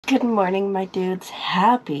Good morning, my dudes.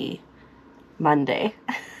 Happy Monday.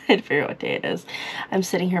 I had to figure out what day it is. I'm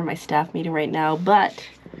sitting here in my staff meeting right now, but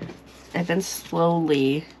I've been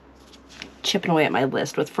slowly chipping away at my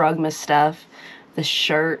list with Frogmas stuff, the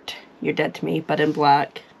shirt, You're Dead to Me, but in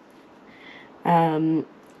black. And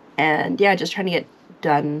yeah, just trying to get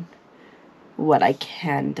done what I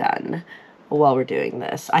can done while we're doing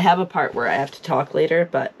this. I have a part where I have to talk later,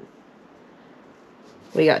 but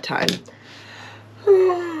we got time.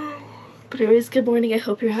 But anyways, good morning. I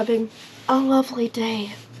hope you're having a lovely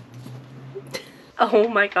day. Oh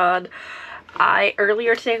my god.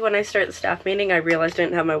 Earlier today when I started the staff meeting, I realized I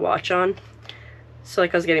didn't have my watch on. So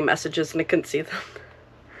like I was getting messages and I couldn't see them.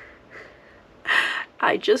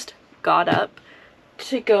 I just got up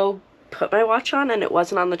to go put my watch on and it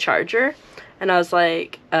wasn't on the charger. And I was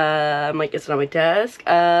like, is it on my desk?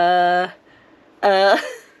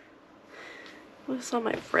 What's on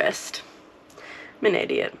my wrist? I'm an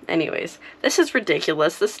idiot. Anyways, this is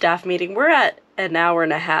ridiculous. The staff meeting, we're at an hour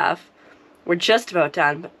and a half. We're just about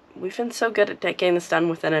done, but we've been so good at getting this done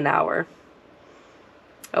within an hour.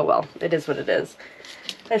 Oh well, it is what it is.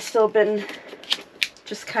 I've still been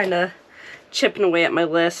just kind of chipping away at my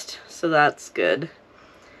list, so that's good.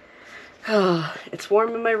 Oh, it's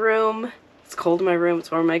warm in my room. It's cold in my room.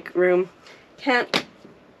 It's warm in my room. Can't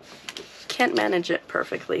manage it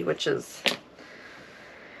perfectly, which is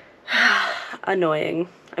annoying.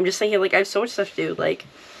 I'm just thinking, like, I have so much stuff to do. Like,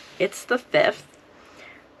 it's the 5th.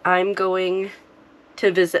 I'm going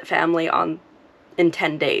to visit family in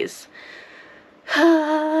 10 days. So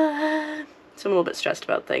I'm a little bit stressed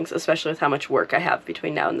about things, especially with how much work I have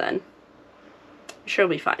between now and then. I'm sure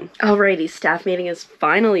it'll be fine. Alrighty, staff meeting is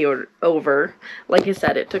finally over. Like I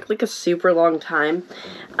said, it took like a super long time.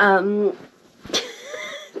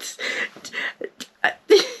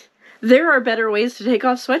 There are better ways to take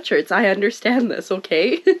off sweatshirts. I understand this,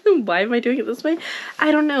 okay? Why am I doing it this way?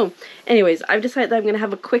 I don't know. Anyways, I've decided that I'm going to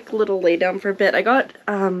have a quick little lay down for a bit. I got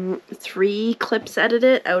 3 clips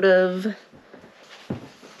edited out of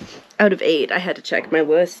 8. I had to check my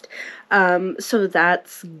list. So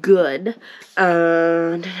that's good.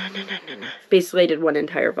 Basically, I did one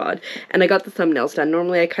entire VOD. And I got the thumbnails done.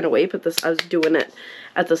 Normally, I kind of wait, but I was doing it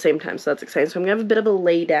at the same time, so that's exciting. So I'm going to have a bit of a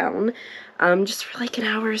lay down. Just for like an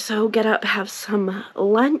hour or so, get up, have some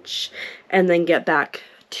lunch, and then get back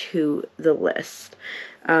to the list.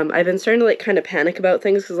 I've been starting to like kind of panic about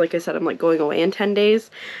things, because like I said, I'm like going away in 10 days.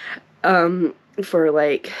 For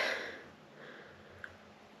like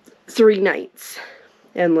 3 nights.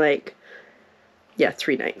 And like, yeah,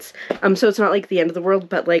 3 nights. So it's not like the end of the world,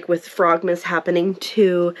 but like with Frogmas happening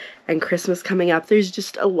too, and Christmas coming up, there's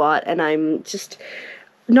just a lot, and I'm just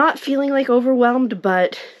not feeling like overwhelmed,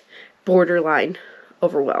 but borderline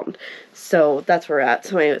overwhelmed. So that's where we're at.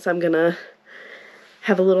 So anyways, I'm gonna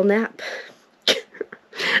have a little nap.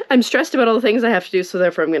 I'm stressed about all the things I have to do, so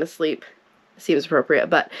therefore I'm gonna sleep. Seems appropriate,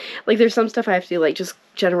 but like there's some stuff I have to do, like just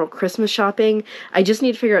general Christmas shopping. I just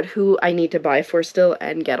need to figure out who I need to buy for still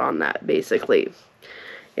and get on that, basically,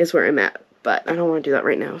 is where I'm at. But I don't want to do that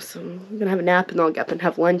right now, so I'm gonna have a nap and then I'll get up and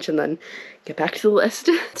have lunch and then get back to the list.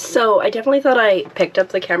 So I definitely thought I picked up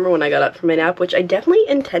the camera when I got up from my nap, which I definitely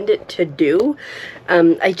intended to do.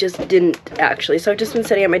 I just didn't actually. So I've just been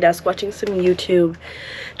sitting at my desk watching some YouTube,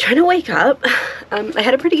 trying to wake up. I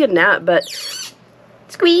had a pretty good nap, but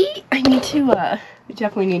squee! I need to,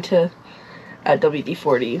 definitely need to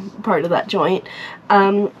WD-40 part of that joint.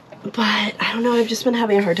 But I don't know, I've just been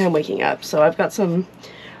having a hard time waking up. So I've got some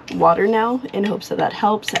water now in hopes that that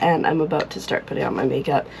helps, and I'm about to start putting on my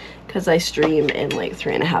makeup because I stream in like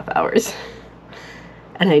 3.5 hours.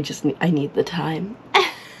 And I need the time.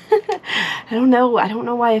 I don't know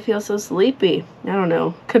why I feel so sleepy. I don't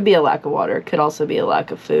know. Could be a lack of water. Could also be a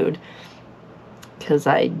lack of food. Because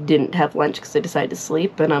I didn't have lunch because I decided to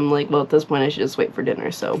sleep, and I'm like, well, at this point I should just wait for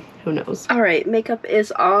dinner, so who knows. Alright, makeup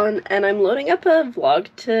is on, and I'm loading up a vlog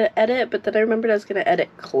to edit, but then I remembered I was going to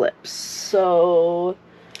edit clips, so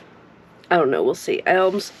I don't know, we'll see. I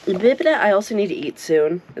also need to eat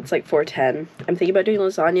soon. It's like 4:10. I'm thinking about doing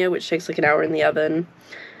lasagna, which takes like an hour in the oven,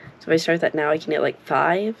 so if I start that now I can eat like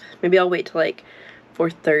 5. Maybe I'll wait till like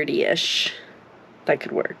 4:30ish. That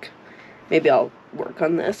could work. Maybe I'll work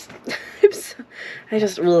on this.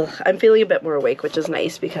 I'm feeling a bit more awake, which is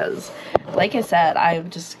nice because, like I said, I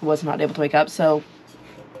just was not able to wake up, so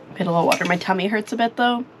I had a little water. My tummy hurts a bit,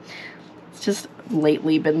 though. It's just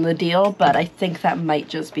lately been the deal, but I think that might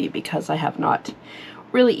just be because I have not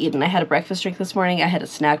really eaten. I had a breakfast drink this morning, I had a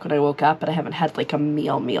snack when I woke up, but I haven't had, like, a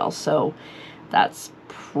meal, so that's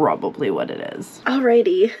probably what it is.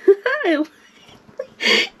 Alrighty.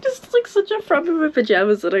 Just like such a frump in my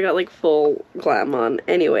pajamas that I got like full glam on.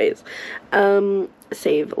 Anyways,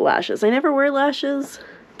 save lashes. I never wear lashes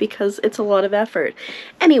because it's a lot of effort.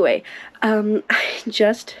 Anyway, I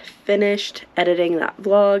just finished editing that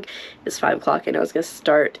vlog. It's 5 o'clock and I was gonna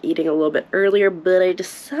start eating a little bit earlier, but I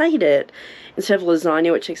decided instead of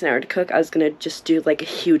lasagna, which takes an hour to cook, I was gonna just do like a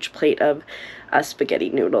huge plate of spaghetti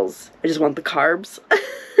noodles. I just want the carbs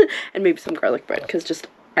and maybe some garlic bread because just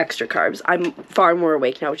extra carbs. I'm far more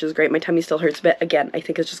awake now, which is great. My tummy still hurts a bit. Again, I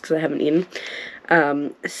think it's just because I haven't eaten.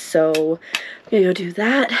 So I'm gonna go do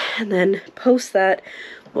that and then post that.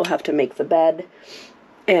 We'll have to make the bed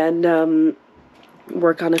and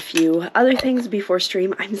work on a few other things before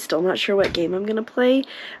stream. I'm still not sure what game I'm gonna play.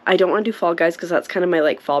 I don't want to do Fall Guys because that's kind of my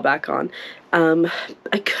like fallback on.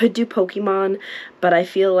 I could do Pokemon, but I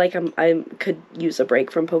feel like I could use a break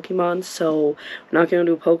from Pokemon, so I'm not gonna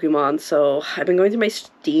do Pokemon. So I've been going through my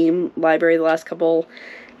Steam library the last couple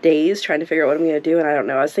days trying to figure out what I'm gonna do, and I don't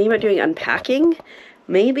know. I was thinking about doing unpacking,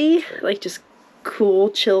 maybe, like just cool,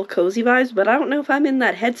 chill, cozy vibes, but I don't know if I'm in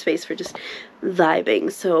that headspace for just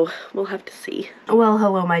vibing, so we'll have to see. Well,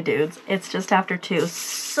 hello my dudes. It's just after 2,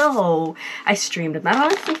 so I streamed, and that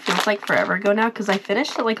honestly feels like forever ago now, because I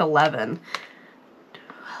finished at like 11.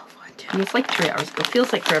 12, 1, 2, and it's like 3 hours ago.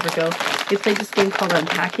 Feels like forever ago. We played this game called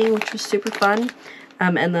Unpacking, which was super fun,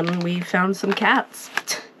 and then we found some cats.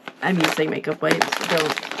 I'm using makeup wipes, so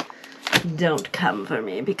don't come for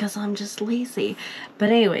me because I'm just lazy. But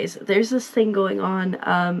anyways, there's this thing going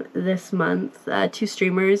on this month. 2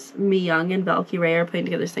 streamers, Me Young and Valky Ray, are putting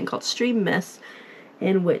together this thing called Stream Miss,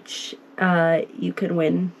 in which you can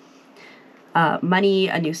win money,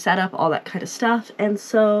 a new setup, all that kind of stuff. And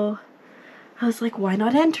so I was like, why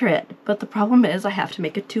not enter it? But the problem is I have to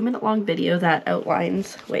make a 2-minute long video that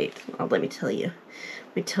outlines, wait, well, let me tell you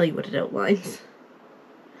what it outlines.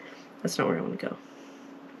 That's not where I want to go.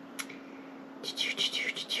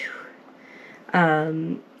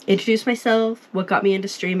 Introduce myself, what got me into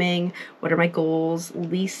streaming, what are my goals,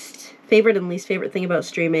 least favorite and least favorite thing about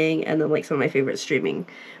streaming, and then like some of my favorite streaming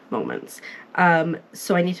moments.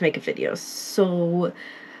 So I need to make a video. So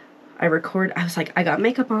I was like, I got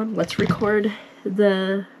makeup on, let's record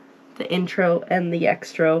the intro and the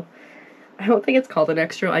extra. I don't think it's called an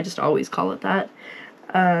extra, I just always call it that.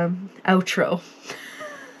 Outro.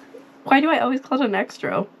 Why do I always call it an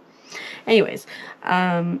extra? Anyways,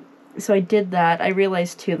 so I did that. I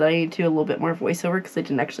realized too that I need to do a little bit more voiceover because I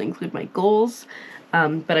didn't actually include my goals,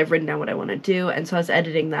 but I've written down what I want to do, and so I was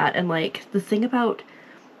editing that, and like the thing about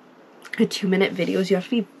a 2-minute video is you have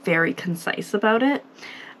to be very concise about it,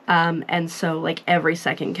 and so like every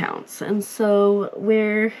second counts, and so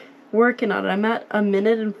we're working on it. I'm at 1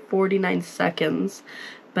 minute and 49 seconds,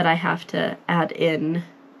 but I have to add in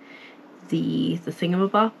the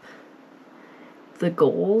thingamabob, the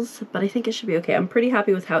goals, but I think it should be okay. I'm pretty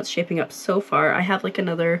happy with how it's shaping up so far. I have like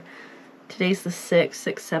another, today's the 6th,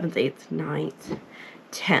 7th, 8th, 9th,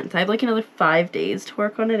 10th. I have like another 5 days to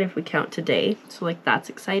work on it if we count today, so like that's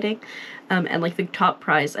exciting. And like the top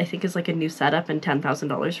prize I think is like a new setup and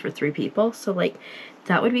 $10,000 for 3 people, so like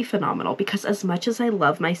that would be phenomenal, because as much as I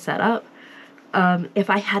love my setup, if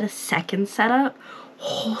I had a second setup,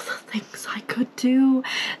 oh, the things I could do,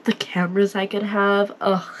 the cameras I could have,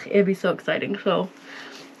 ugh, it'd be so exciting. So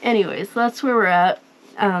anyways, that's where we're at.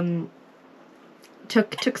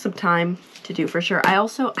 Took some time to do for sure. I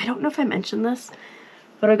don't know if I mentioned this,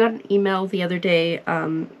 but I got an email the other day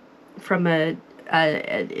from an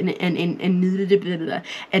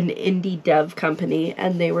indie dev company,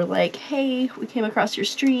 and they were like, hey, we came across your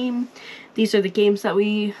stream, these are the games that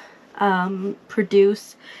we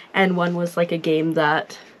produce, and one was like a game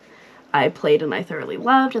that I played and I thoroughly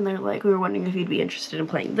loved, and they're like, we were wondering if you'd be interested in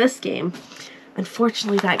playing this game.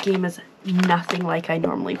 Unfortunately, that game is nothing like I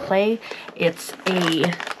normally play. It's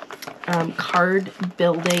a card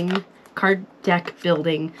deck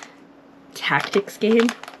building tactics game,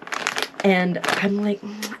 and I'm like,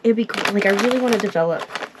 it'd be cool. Like, I really want to develop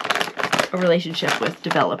a relationship with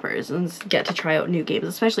developers and get to try out new games,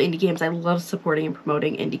 especially indie games. I love supporting and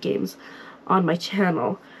promoting indie games on my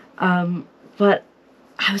channel, but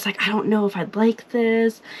I was like, I don't know if I'd like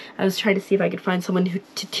this. I was trying to see if I could find someone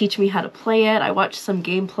to teach me how to play it. I watched some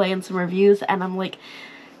gameplay and some reviews, and I'm like,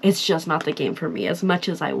 it's just not the game for me as much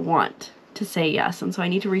as I want to say yes. And so I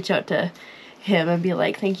need to reach out to him and be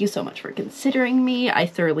like, thank you so much for considering me. I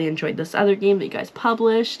thoroughly enjoyed this other game that you guys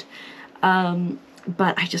published.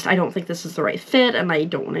 But I don't think this is the right fit, and I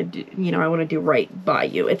don't want to do, I want to do right by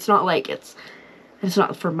you. It's not like it's it's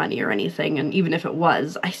not for money or anything, and even if it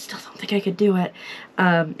was, I still don't think I could do it.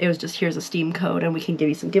 It was just, here's a Steam code and we can give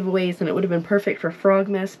you some giveaways, and it would have been perfect for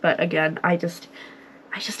Frogmas, but again, I just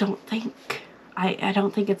don't think, I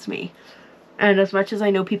don't think it's me. And as much as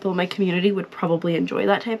I know people in my community would probably enjoy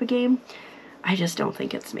that type of game, I just don't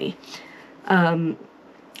think it's me.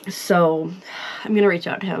 So I'm gonna reach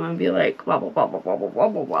out to him and be like, blah, blah, blah, blah, blah, blah, blah,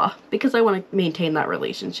 blah, blah, because I want to maintain that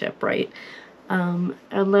relationship, right? And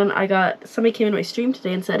then somebody came in my stream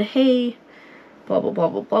today and said, hey, blah, blah, blah,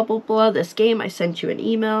 blah, blah, blah, blah, this game, I sent you an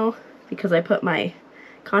email because I put my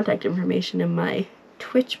contact information in my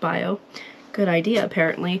Twitch bio. Good idea,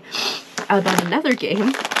 apparently. About another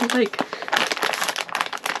game. Like,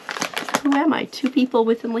 who am I? 2 people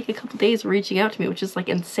within like a couple days reaching out to me, which is like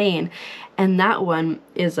insane. And that one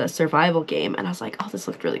is a survival game. And I was like, oh, this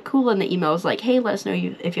looked really cool. And the email was like, hey, let us know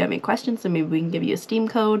if you have any questions, and maybe we can give you a Steam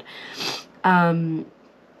code. And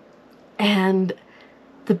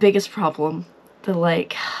the biggest problem,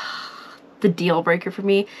 the deal breaker for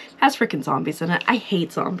me, has freaking zombies in it. I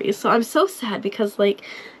hate zombies. So I'm so sad because like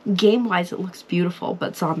game-wise it looks beautiful,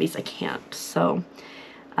 but zombies I can't. So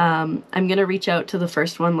I'm gonna reach out to the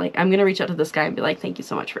first one. Like, I'm gonna reach out to this guy and be like, thank you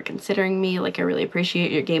so much for considering me. Like, I really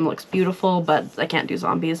appreciate your game, looks beautiful, but I can't do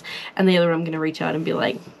zombies. And the other one, I'm gonna reach out and be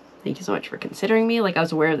like, thank you so much for considering me. Like, I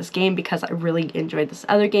was aware of this game because I really enjoyed this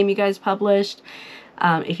other game you guys published.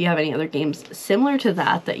 If you have any other games similar to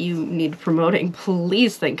that you need promoting,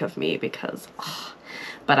 please think of me, because,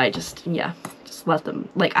 but I just, yeah, just let them,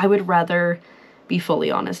 like, I would rather be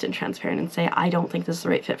fully honest and transparent and say, I don't think this is the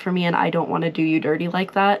right fit for me and I don't want to do you dirty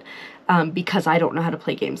like that, because I don't know how to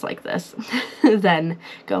play games like this, then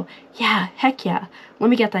go, yeah, heck yeah, let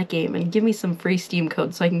me get that game and give me some free Steam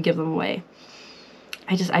codes so I can give them away.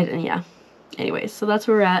 Yeah. Anyways, so that's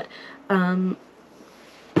where we're at.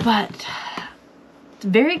 But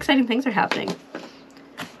very exciting things are happening,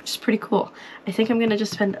 which is pretty cool. I think I'm gonna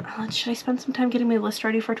just should I spend some time getting my list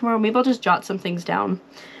ready for tomorrow? Maybe I'll just jot some things down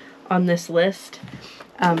on this list,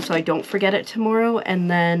 so I don't forget it tomorrow,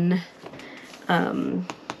 and then go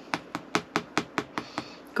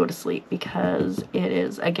to sleep, because it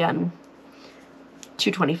is, again,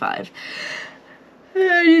 2:25.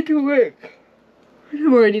 I need to work.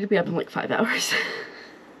 Tomorrow I need to be up in like 5 hours.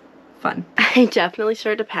 Fun. I definitely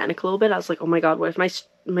started to panic a little bit. I was like, oh my god, what if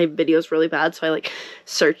my video's really bad? So I like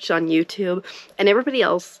searched on YouTube, and everybody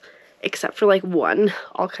else except for like one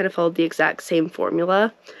all kind of followed the exact same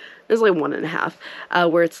formula. There's like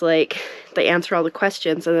 1.5, where it's like they answer all the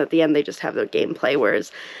questions and at the end they just have their gameplay,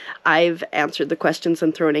 whereas I've answered the questions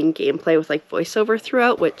and thrown in gameplay with like voiceover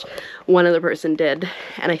throughout, which one other person did,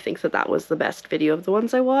 and I think that was the best video of the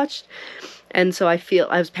ones I watched. And so I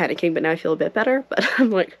was panicking, but now I feel a bit better. But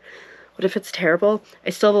I'm like, what if it's terrible? I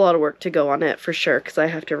still have a lot of work to go on it for sure, because I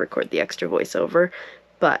have to record the extra voiceover,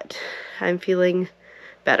 but I'm feeling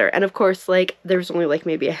better. And of course, like, there's only like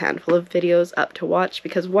maybe a handful of videos up to watch,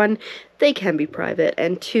 because 1, they can be private,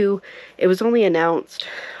 and 2, it was only announced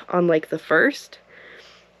on like the 1st,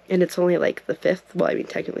 and it's only like the 5th. Well, I mean,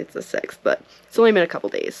 technically it's the 6th, but it's only been a couple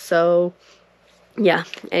days. So yeah,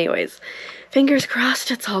 anyways, fingers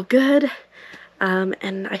crossed it's all good.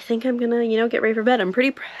 And I think I'm gonna, you know, get ready for bed. I'm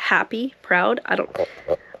pretty happy, proud.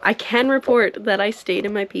 I can report that I stayed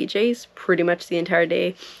in my PJs pretty much the entire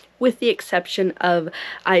day, with the exception of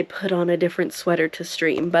I put on a different sweater to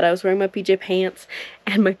stream, but I was wearing my PJ pants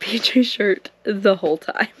and my PJ shirt the whole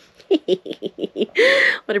time.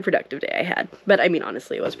 What a productive day I had. But I mean,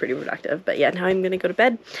 honestly, it was pretty productive. But yeah, now I'm gonna go to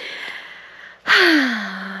bed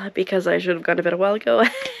because I should have gone to bed a while ago.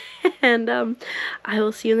 And I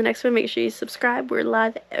will see you in the next one. Make sure you subscribe. We're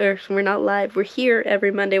live, or we're not live, we're here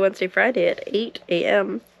every Monday, Wednesday, Friday at 8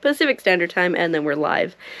 a.m. Pacific Standard Time, and then we're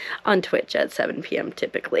live on Twitch at 7 p.m.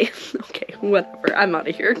 typically. Okay, whatever. I'm out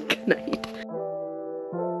of here. Good night.